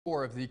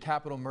Of the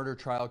capital murder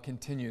trial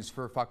continues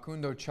for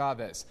Facundo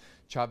Chavez.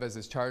 Chavez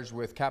is charged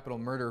with capital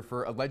murder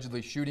for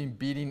allegedly shooting,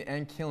 beating,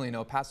 and killing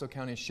El Paso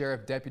County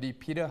Sheriff Deputy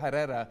Peter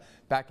Herrera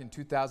back in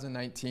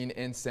 2019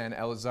 in San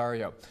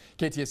Elizario.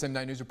 KTSM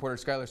 9 News reporter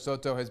Skylar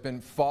Soto has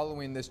been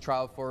following this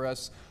trial for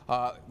us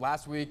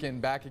last week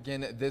and back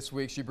again this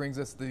week. She brings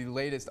us the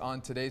latest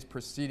on today's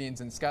proceedings.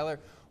 And Skylar,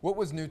 what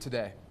was new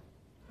today?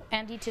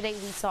 Andy, today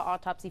we saw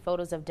autopsy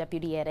photos of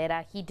Deputy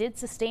Herrera. He did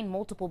sustain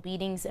multiple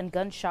beatings and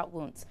gunshot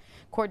wounds.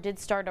 Court did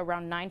start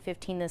around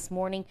 9:15 this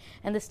morning,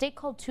 and the state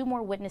called 2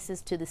 more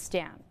witnesses to the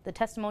stand. The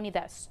testimony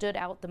that stood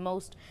out the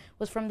most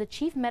was from the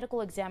chief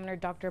medical examiner,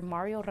 Dr.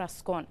 Mario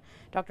Rascon.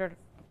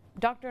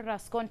 Dr.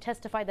 Rascon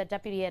testified that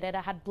Deputy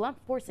Herrera had blunt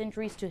force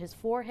injuries to his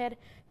forehead,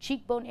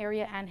 cheekbone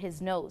area, and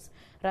his nose.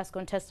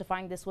 Rascon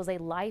testifying this was a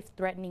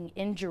life-threatening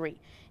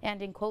injury,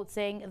 and in quote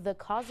saying the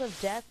cause of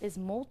death is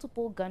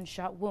multiple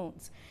gunshot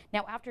wounds.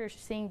 Now, after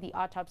seeing the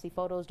autopsy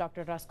photos,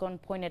 Dr. Rascon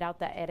pointed out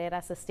that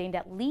Herrera sustained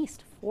at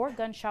least 4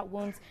 gunshot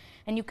wounds,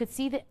 and you could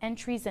see the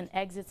entries and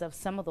exits of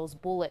some of those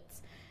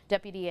bullets.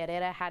 Deputy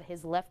Herrera had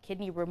his left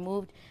kidney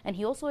removed, and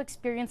he also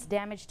experienced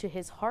damage to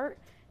his heart,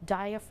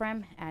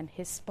 diaphragm, and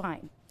his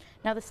spine.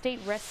 Now, the state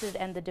rested,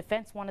 and the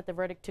defense wanted the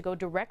verdict to go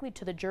directly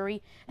to the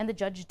jury, and the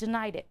judge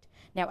denied it.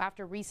 Now,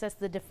 after recess,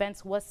 the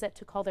defense was set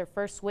to call their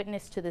first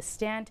witness to the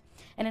stand,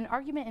 and an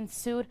argument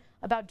ensued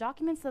about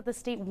documents that the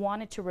state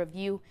wanted to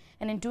review,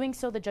 and in doing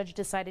so, the judge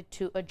decided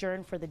to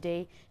adjourn for the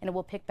day, and it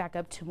will pick back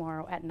up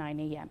tomorrow at 9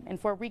 a.m. And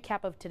for a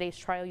recap of today's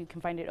trial, you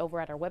can find it over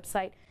at our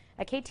website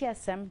at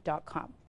ktsm.com.